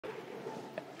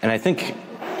And I think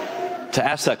to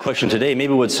ask that question today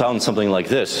maybe would sound something like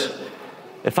this.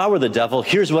 If I were the devil,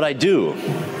 here's what I'd do.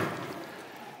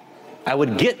 I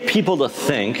would get people to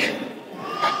think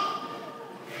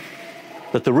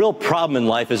that the real problem in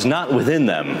life is not within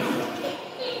them,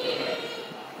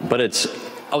 but it's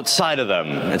outside of them.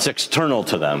 It's external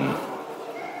to them.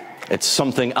 It's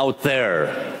something out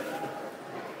there.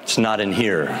 It's not in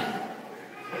here.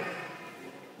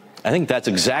 I think that's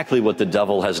exactly what the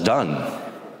devil has done.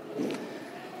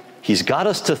 He's got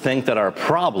us to think that our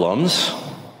problems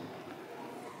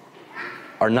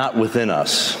are not within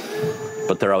us,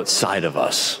 but they're outside of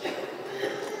us.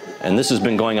 And this has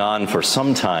been going on for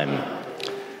some time,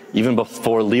 even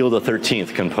before Leo XIII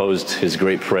composed his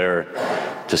great prayer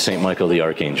to St. Michael the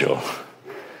Archangel.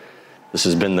 This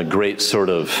has been the great sort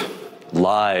of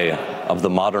lie of the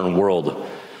modern world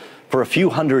for a few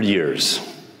hundred years,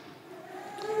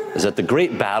 is that the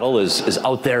great battle is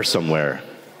out there somewhere,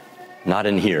 not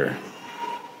in here.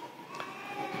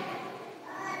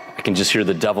 I can just hear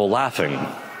the devil laughing.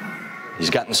 He's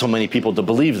gotten so many people to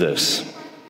believe this.